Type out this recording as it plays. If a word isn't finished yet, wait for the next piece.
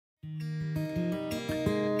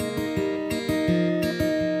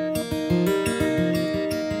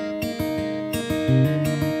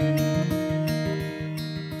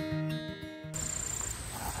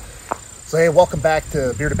So hey, welcome back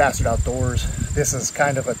to Bearded Bastard Outdoors. This is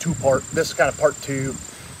kind of a two-part, this is kind of part two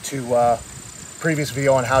to previous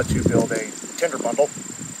video on how to build a tinder bundle,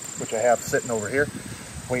 which I have sitting over here,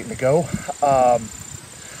 waiting to go.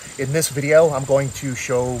 In this video, I'm going to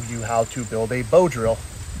show you how to build a bow drill.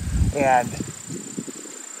 And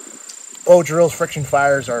bow drills, friction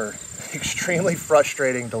fires are extremely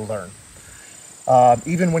frustrating to learn.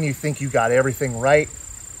 Even when you think you got everything right,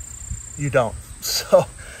 you don't. So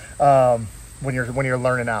when you're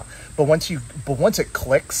learning out, but once it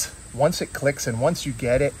clicks, and once you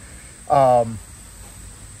get it,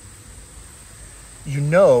 you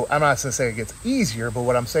know, I'm not gonna say it gets easier, but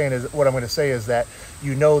what I'm going to say is that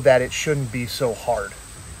you know that it shouldn't be so hard.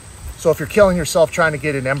 So if you're killing yourself trying to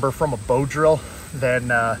get an ember from a bow drill,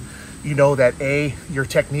 then you know that A, your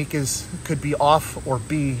technique could be off, or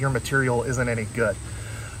B, your material isn't any good.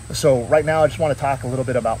 So right now I just want to talk a little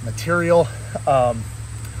bit about material.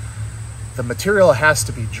 The material has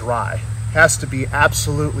to be dry, has to be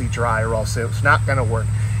absolutely dry, or else it's not going to work.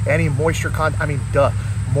 Any moisture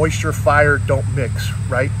moisture, fire don't mix,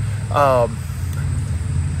 right?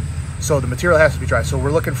 So the material has to be dry. So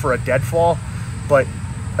we're looking for a deadfall, but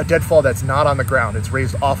a deadfall that's not on the ground. It's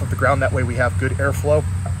raised off of the ground. That way we have good airflow,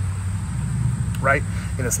 right?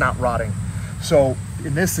 And it's not rotting. So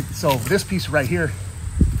this piece right here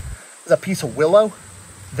is a piece of willow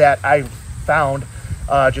that I found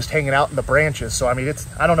just hanging out in the branches. So I mean,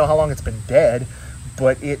 I don't know how long it's been dead,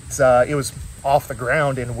 but it was off the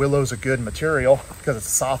ground, and willow's a good material because it's a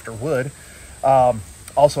softer wood.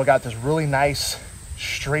 Also, I got this really nice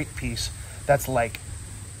straight piece that's like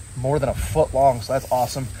more than a foot long, so that's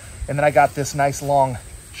awesome. And then I got this nice long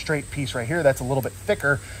straight piece right here that's a little bit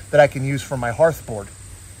thicker that I can use for my hearth board.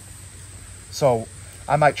 So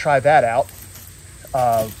I might try that out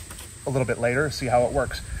a little bit later, see how it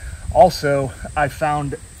works. Also, I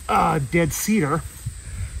found dead cedar,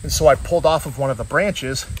 and so I pulled off of one of the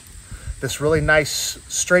branches this really nice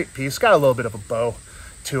straight piece. Got a little bit of a bow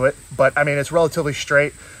to it, but I mean, it's relatively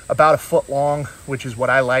straight, about a foot long, which is what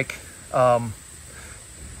I like. About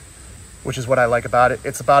it.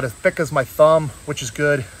 It's about as thick as my thumb, which is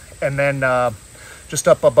good. And then just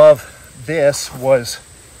up above this was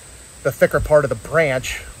the thicker part of the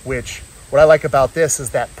branch, which what I like about this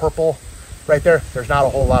is that purple right there. There's not a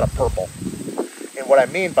whole lot of purple. And what I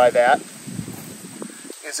mean by that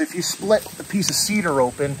is if you split the piece of cedar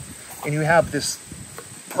open and you have this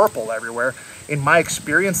purple everywhere, in my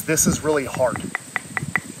experience, this is really hard.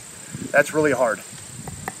 That's really hard,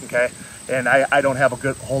 okay? And I don't have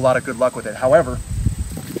a whole lot of good luck with it. However,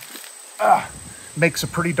 makes a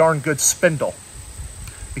pretty darn good spindle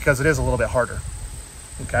because it is a little bit harder,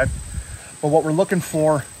 okay? But what we're looking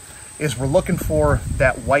for is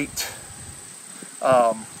that white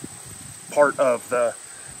part of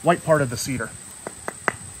the cedar,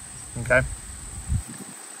 okay?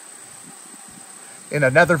 In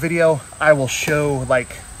another video, I will show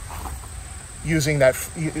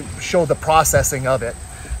show the processing of it.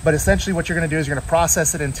 But essentially what you're gonna do is you're gonna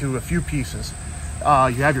process it into a few pieces.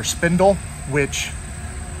 You have your spindle, which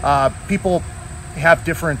people have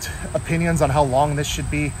different opinions on how long this should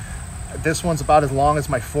be. This one's about as long as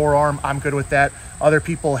my forearm. I'm good with that. Other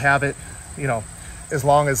people have it, you know, as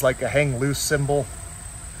long as like a hang loose symbol,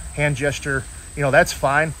 hand gesture, you know, that's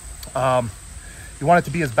fine. You want it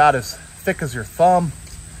to be about as thick as your thumb.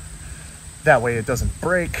 That way it doesn't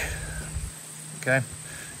break, okay?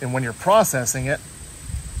 And when you're processing it,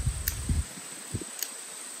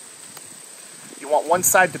 you want one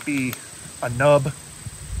side to be a nub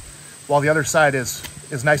while the other side is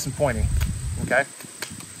nice and pointy, okay?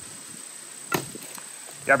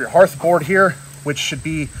 You have your hearth board here, which should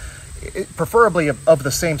be preferably of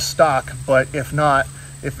the same stock, but if not,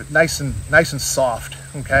 nice and soft,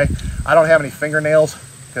 okay? I don't have any fingernails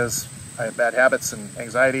because I have bad habits and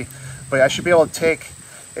anxiety, but I should be able to take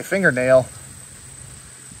a fingernail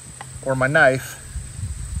or my knife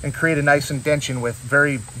and create a nice indentation with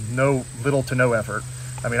little to no effort.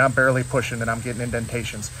 I mean, I'm barely pushing and I'm getting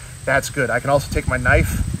indentations. That's good. I can also take my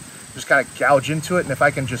knife, just kind of gouge into it, and if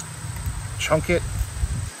I can just chunk it,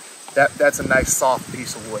 that's a nice soft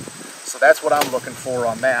piece of wood. So that's what I'm looking for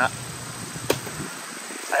on that.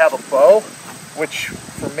 I have a bow, which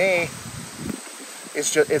for me is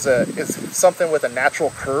something with a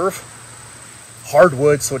natural curve,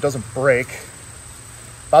 hardwood, so it doesn't break,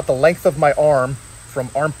 about the length of my arm from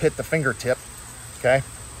armpit to fingertip, okay?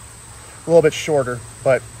 A little bit shorter,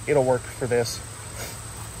 but it'll work for this.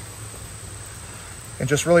 And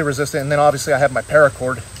just really resistant. And then obviously I have my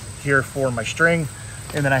paracord here for my string,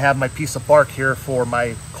 and then I have my piece of bark here for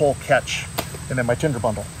my coal catch, and then my tinder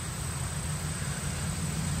bundle.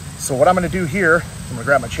 So what I'm gonna do here, I'm gonna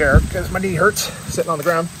grab my chair because my knee hurts sitting on the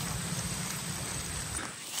ground.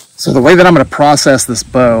 So the way that I'm gonna process this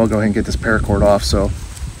bow, I'll go ahead and get this paracord off so it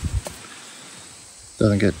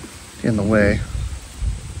doesn't get in the way.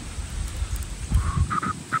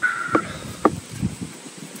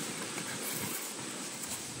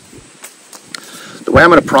 The way I'm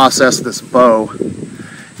going to process this bow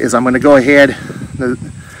is I'm going to go ahead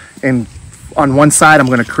and on one side I'm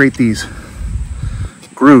going to create these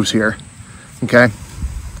grooves here, okay,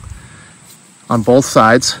 on both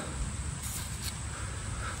sides.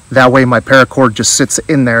 That way my paracord just sits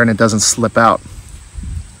in there and it doesn't slip out.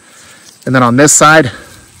 And then on this side,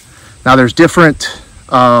 now there's different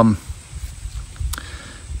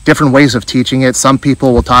ways of teaching it. Some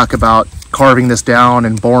people will talk about carving this down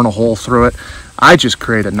and boring a hole through it. I just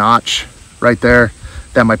create a notch right there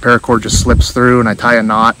that my paracord just slips through, and I tie a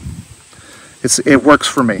knot. It works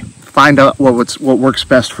for me. Find out what works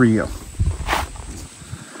best for you.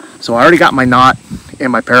 So I already got my knot in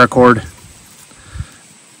my paracord,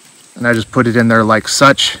 and I just put it in there like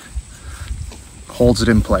such. Holds it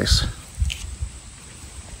in place.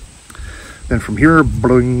 Then from here,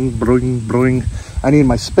 bling, bling, bling, I need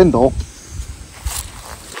my spindle.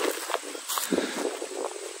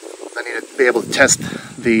 I need to be able to test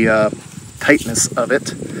the tightness of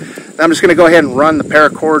it. Now I'm just going to go ahead and run the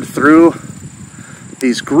paracord through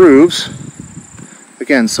these grooves.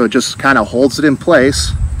 Again, so it just kind of holds it in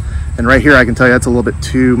place. And right here I can tell you that's a little bit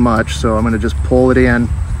too much, so I'm going to just pull it in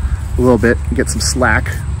a little bit and get some slack.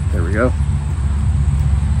 There we go.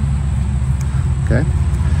 Okay.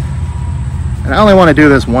 And I only want to do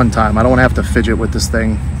this one time. I don't want to have to fidget with this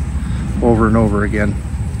thing over and over again.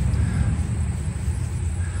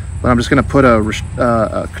 But I'm just going to put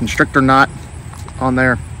a constrictor knot on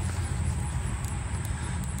there.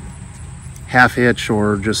 Half hitch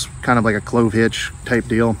or just kind of like a clove hitch type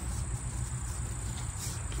deal.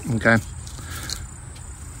 Okay.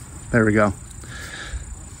 There we go.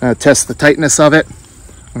 Test the tightness of it.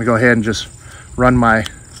 I'm going to go ahead and just run my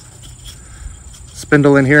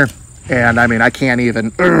spindle in here. And I mean, I can't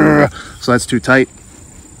even, so that's too tight.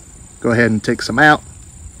 Go ahead and take some out.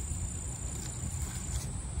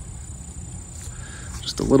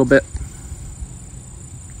 Just a little bit.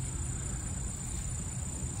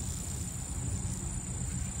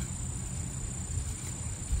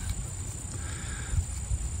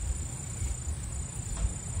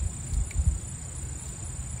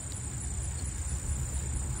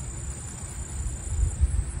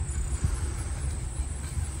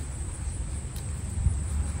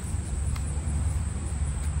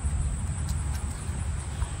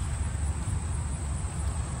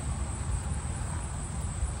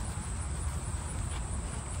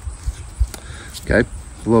 Okay,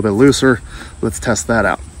 a little bit looser. Let's test that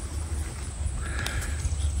out.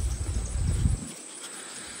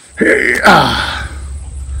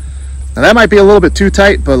 Now that might be a little bit too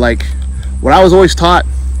tight, but like what I was always taught,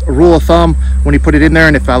 a rule of thumb, when you put it in there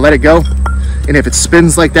and if I let it go, and if it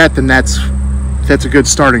spins like that, then that's a good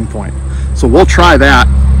starting point. So we'll try that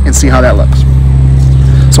and see how that looks.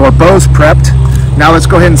 So our bow's prepped. Now let's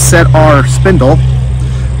go ahead and set our spindle.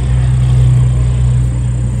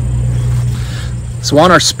 So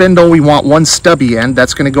on our spindle, we want one stubby end.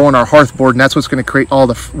 That's going to go on our hearth board, and that's what's going to create all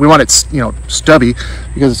the. We want it, you know, stubby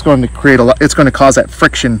because it's going to create a lot. It's going to cause that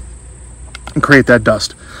friction and create that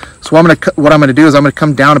dust. So what I'm going to do is I'm going to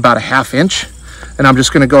come down about a ½ inch, and I'm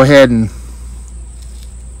just going to go ahead and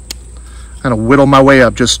kind of whittle my way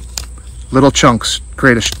up, just little chunks.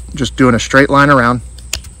 Just doing a straight line around.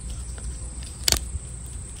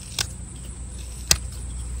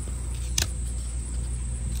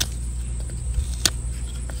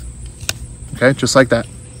 Okay, just like that.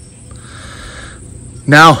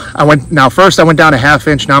 Now first I went down a ½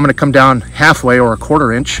 inch. Now I'm going to come down halfway or a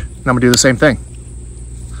 ¼ inch, and I'm going to do the same thing.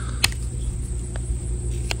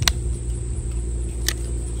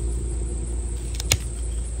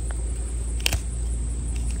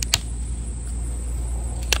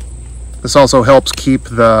 This also helps keep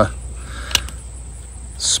the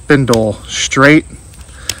spindle straight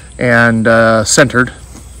and centered.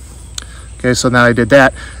 Okay, so now I did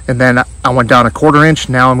that, and then I went down a ¼ inch.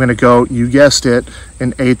 Now I'm going to go, you guessed it,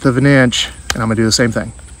 1/8 of an inch, and I'm going to do the same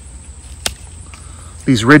thing.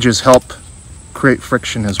 These ridges help create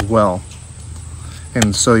friction as well,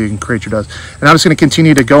 and so you can create your dust. And I'm just going to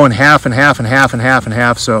continue to go in half and half and half and half and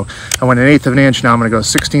half. So I went 1/8 of an inch. Now I'm going to go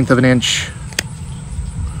 1/16 of an inch.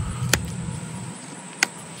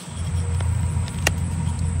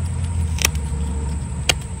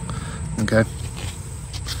 Okay.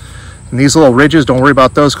 And these little ridges, don't worry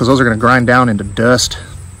about those because those are going to grind down into dust.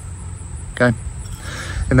 Okay.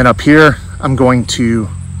 And then up here, I'm going to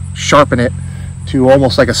sharpen it to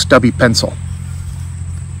almost like a stubby pencil.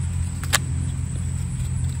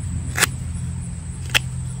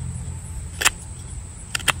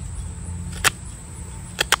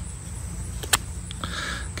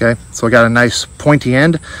 Okay, so I got a nice pointy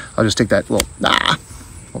end. I'll just take that little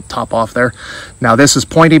top off there. Now this is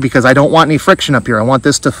pointy because I don't want any friction up here. I want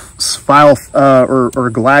this to file or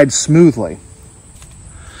glide smoothly.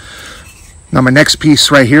 Now my next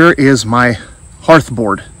piece right here is my hearth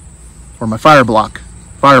board, or my fireboard,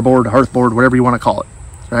 hearth board, whatever you want to call it,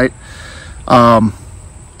 right?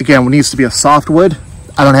 Again, it needs to be a soft wood.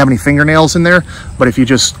 I don't have any fingernails in there, but if you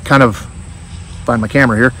just kind of, find my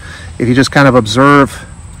camera here, if you just kind of observe,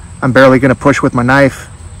 I'm barely going to push with my knife,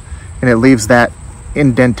 and it leaves that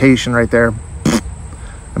indentation right there.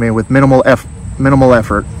 I mean, with minimal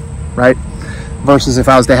effort, right? Versus if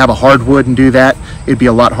I was to have a hardwood and do that, it'd be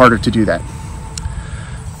a lot harder to do that.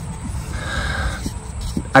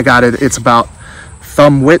 I got it. It's about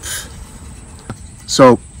thumb width.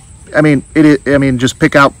 So, I mean, just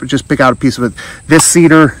pick out a piece of it. This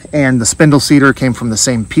cedar and the spindle cedar came from the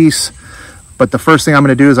same piece. But the first thing I'm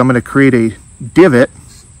going to do is I'm going to create a divot.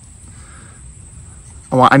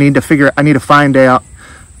 I need to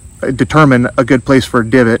determine a good place for a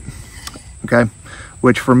divot, okay?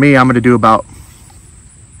 Which for me, I'm going to do about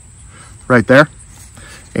right there.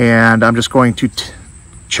 And I'm just going to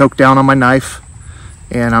choke down on my knife,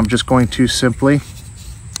 and I'm just going to simply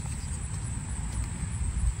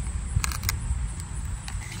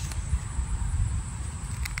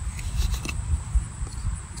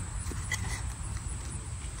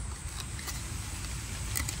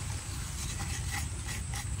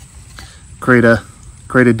create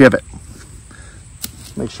a divot.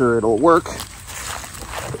 Make sure it'll work.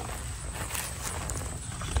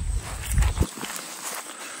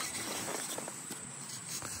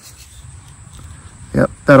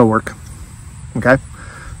 Yep, that'll work. Okay.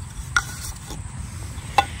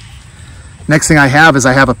 Next thing I have is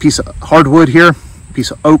I have a piece of hardwood here, a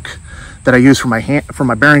piece of oak that I use for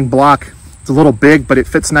my bearing block. It's a little big, but it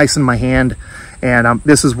fits nice in my hand, and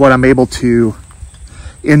this is what I'm able to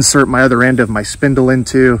insert my other end of my spindle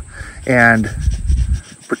into and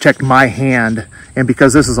protect my hand. And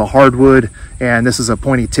because this is a hardwood and this is a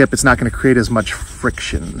pointy tip, it's not going to create as much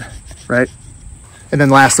friction, right? And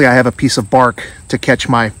then lastly, I have a piece of bark to catch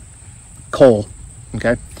my coal.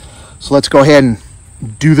 Okay, so let's go ahead and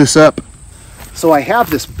do this up. So I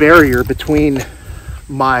have this barrier between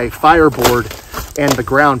my fireboard and the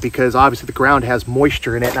ground because obviously the ground has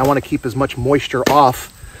moisture in it, and I want to keep as much moisture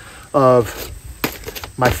off of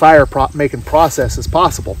my fire making process as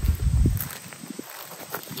possible.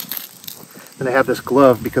 And I have this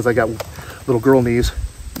glove because I got little girl knees.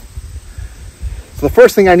 So the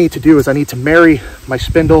first thing I need to do is I need to marry my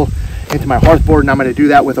spindle into my hearth board, and I'm going to do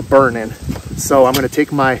that with a burn-in. So I'm going to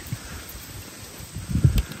take my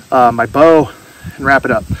my bow and wrap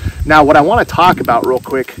it up. Now what I want to talk about real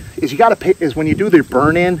quick is when you do the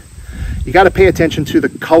burn-in, you got to pay attention to the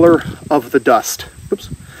color of the dust. Oops.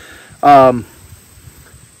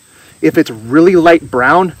 If it's really light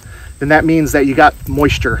brown, then that means that you got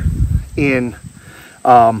moisture in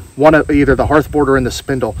one of either the hearth board or in the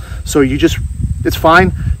spindle. So it's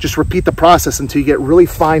fine. Just repeat the process until you get really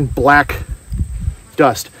fine black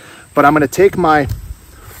dust. But I'm going to take my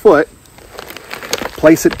foot,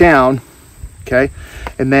 place it down, okay,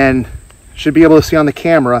 and then should be able to see on the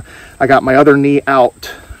camera, I got my other knee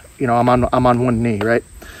out. You know, I'm on one knee, right?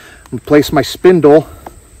 And place my spindle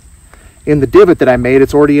in the divot that I made.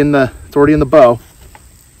 It's already in the bow.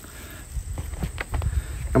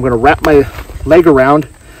 I'm going to wrap my leg around,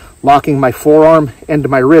 locking my forearm and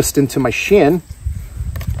my wrist into my shin.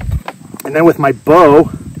 And then with my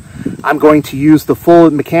bow, I'm going to use the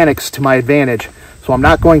full mechanics to my advantage. So I'm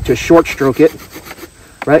not going to short stroke it,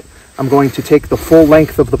 right? I'm going to take the full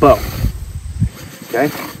length of the bow.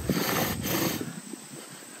 Okay?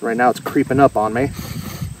 Right now it's creeping up on me.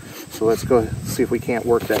 So let's go see if we can't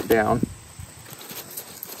work that down.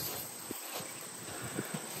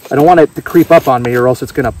 I don't want it to creep up on me or else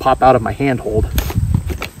it's going to pop out of my handhold.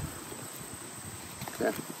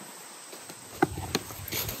 Okay.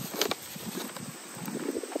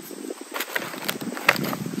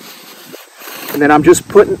 And then I'm just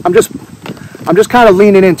kind of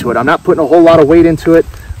leaning into it. I'm not putting a whole lot of weight into it.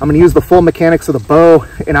 I'm going to use the full mechanics of the bow,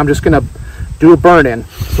 and I'm just going to do a burn in.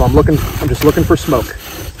 So I'm just looking for smoke.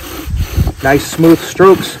 Nice smooth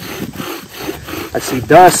strokes. I see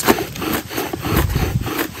dust.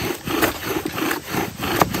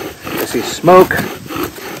 I see smoke.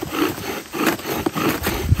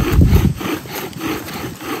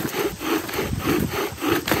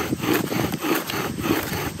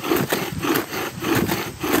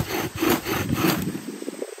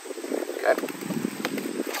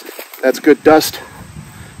 That's good dust,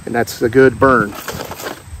 and that's a good burn.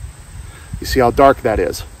 You see how dark that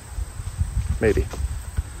is? Maybe.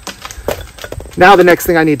 Now the next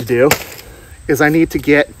thing I need to do is I need to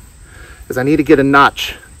get a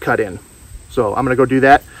notch cut in. So I'm gonna go do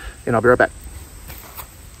that, and I'll be right back.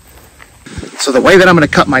 So the way that I'm gonna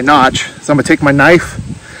cut my notch is I'm gonna take my knife,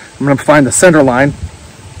 I'm gonna find the center line,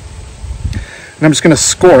 and I'm just gonna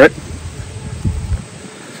score it.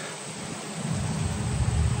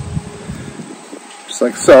 Just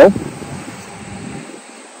like so.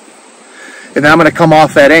 And then I'm gonna come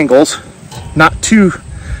off at angles, not too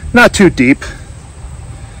deep,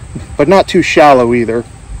 but not too shallow either.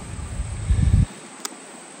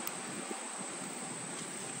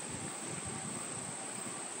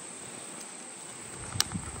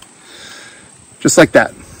 Just like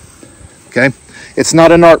that. Okay, it's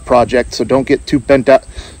not an art project, so don't get too bent up,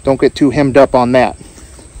 don't get too hemmed up on that.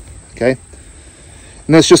 Okay,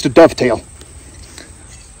 and that's just a dovetail.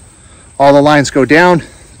 All the lines go down, and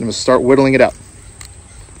I'm gonna start whittling it up.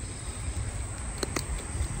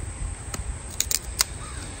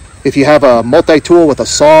 If you have a multi-tool with a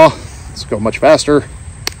saw, let's go much faster.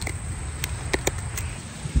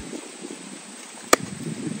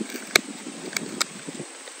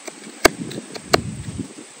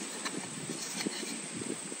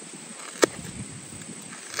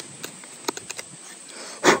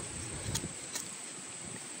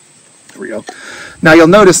 There we go. Now you'll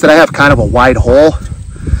notice that I have kind of a wide hole.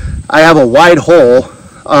 I have a wide hole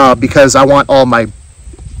because I want all my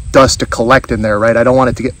dust to collect in there, right? I don't want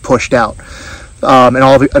it to get pushed out. And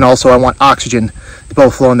also I want oxygen to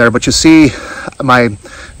both flow in there. But you see, my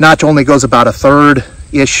notch only goes about a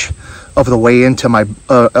third-ish of the way into my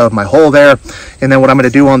hole there. And then what I'm going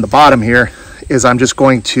to do on the bottom here is I'm just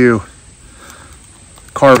going to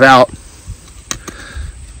carve out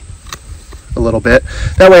a little bit.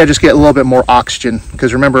 That way I just get a little bit more oxygen,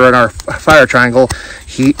 because remember, in our fire triangle,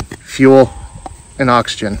 heat, fuel, and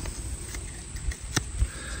oxygen.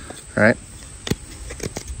 All right,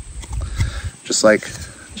 just like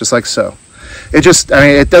so. It just, I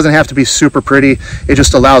mean, it doesn't have to be super pretty. It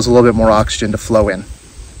just allows a little bit more oxygen to flow in.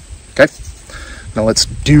 Okay, now let's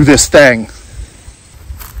do this thing.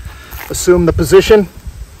 Assume the position,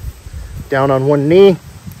 down on one knee.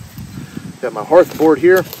 Got my hearth board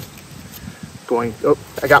here. Going, oh,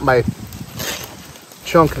 I got my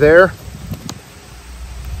chunk there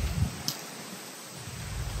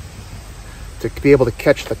to be able to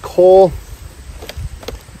catch the coal.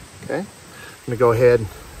 Okay, I'm gonna go ahead,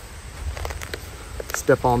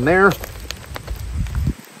 step on there. A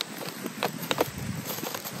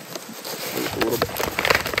little bit.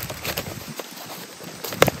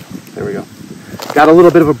 There we go. Got a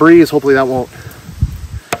little bit of a breeze. Hopefully that won't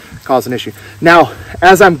cause an issue. Now,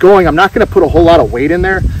 as I'm going, I'm not going to put a whole lot of weight in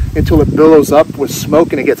there until it billows up with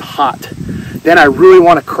smoke and it gets hot. Then I really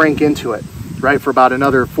want to crank into it, right, for about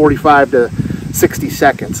another 45 to 60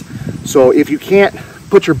 seconds. So if you can't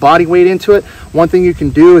put your body weight into it, one thing you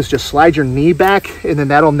can do is just slide your knee back, and then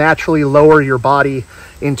that'll naturally lower your body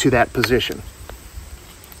into that position.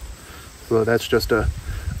 So that's just a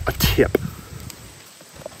tip.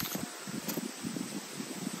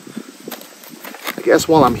 I guess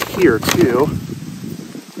while I'm here too,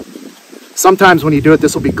 sometimes when you do it,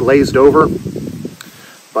 this will be glazed over,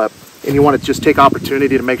 and you want to just take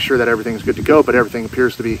opportunity to make sure that everything's good to go, but everything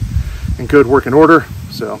appears to be in good working order.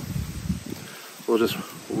 So we'll just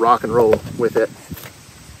rock and roll with it.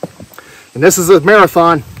 And this is a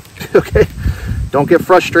marathon, okay? Don't get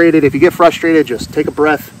frustrated. If you get frustrated, just take a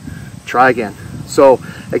breath, try again. So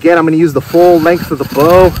again, I'm going to use the full length of the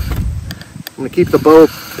bow. I'm going to keep the bow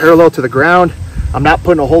parallel to the ground. I'm not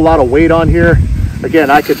putting a whole lot of weight on here. Again,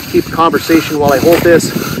 I could keep a conversation while I hold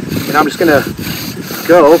this, and I'm just gonna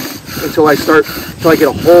go until I get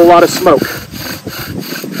a whole lot of smoke.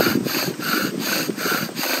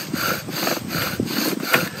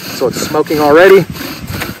 So it's smoking already.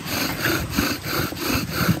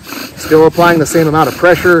 Still applying the same amount of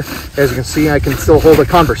pressure. As you can see, I can still hold a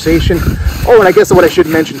conversation. Oh, and I guess what I should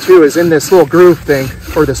mention too is in this little groove thing,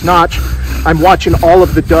 or this notch, I'm watching all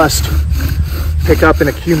of the dust pick up and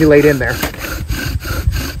accumulate in there.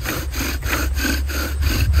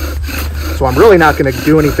 So I'm really not going to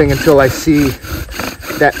do anything until I see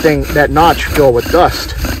that notch fill with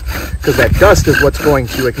dust, because that dust is what's going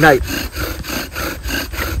to ignite.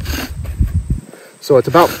 So it's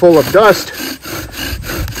about full of dust.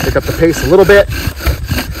 Pick up the pace a little bit.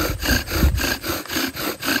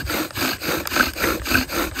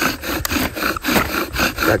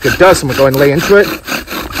 Got good dust. I'm going to go ahead and lay into it.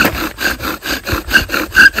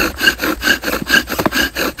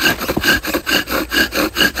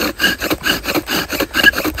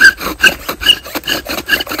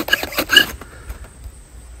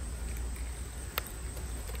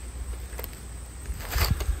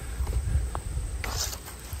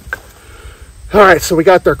 All right, so we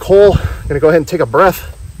got their coal. I'm gonna go ahead and take a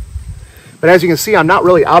breath. But as you can see, I'm not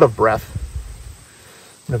really out of breath.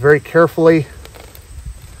 I'm gonna very carefully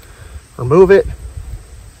remove it.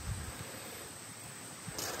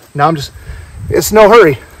 Now it's no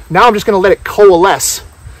hurry. Now I'm just gonna let it coalesce.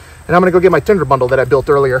 And I'm gonna go get my tinder bundle that I built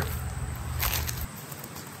earlier.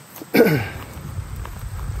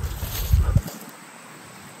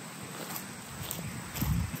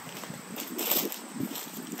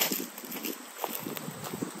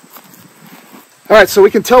 All right, so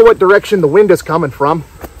we can tell what direction the wind is coming from.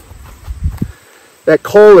 That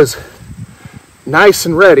coal is nice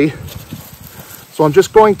and ready. So I'm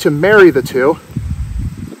just going to marry the two.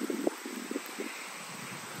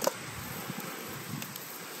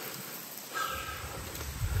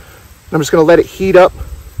 I'm just going to let it heat up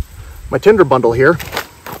my tinder bundle here.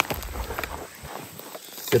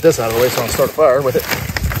 Get this out of the way so I don't start a fire with it.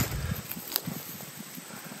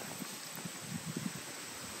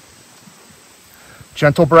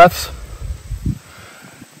 Gentle breaths.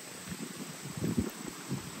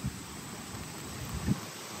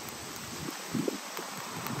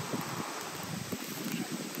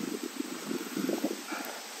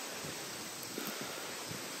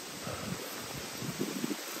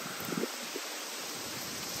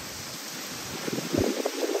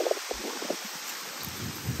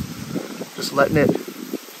 Just letting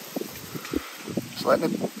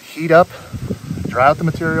it heat up, dry out the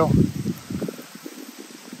material.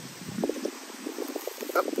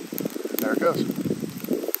 Oh, there it goes.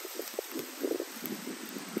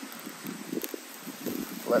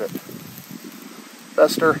 Let it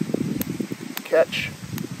fester, catch.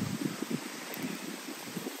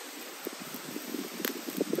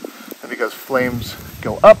 And because flames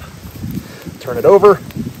go up, turn it over,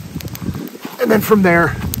 and then from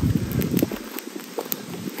there,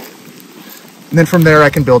 I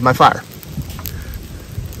can build my fire.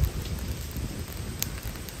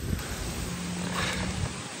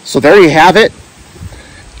 So there you have it.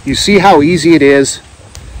 You see how easy it is.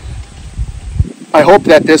 I hope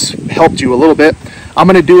that this helped you a little bit. I'm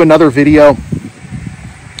going to do another video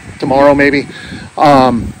tomorrow maybe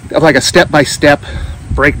of like a step-by-step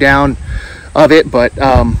breakdown of it, but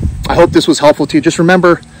I hope this was helpful to you. Just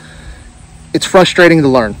remember, it's frustrating to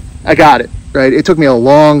learn. I got it, right? It took me a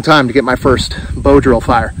long time to get my first bow drill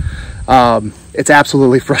fire. It's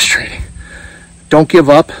absolutely frustrating. Don't give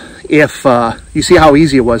up. If you see how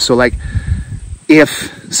easy it was. So like,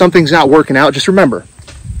 if something's not working out, just remember,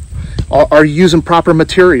 are you using proper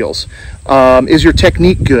materials? Is your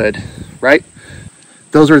technique good, right?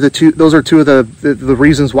 Those are two of the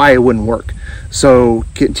reasons why it wouldn't work. So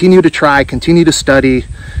continue to try, continue to study.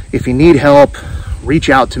 If you need help, reach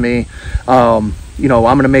out to me. You know,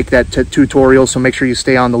 I'm going to make that tutorial, so make sure you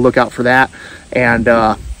stay on the lookout for that. And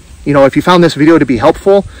you know, if you found this video to be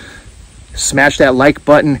helpful, smash that like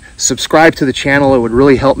button, subscribe to the channel. It would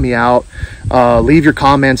really help me out. Leave your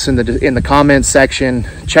comments in the comments section.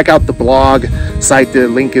 Check out the blog site. The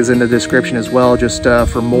link is in the description as well, just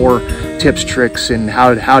for more tips, tricks, and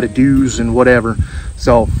how to do's and whatever.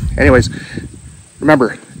 So anyways,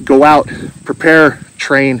 remember, go out, prepare,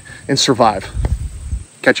 train, and survive.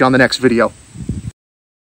 Catch you on the next video.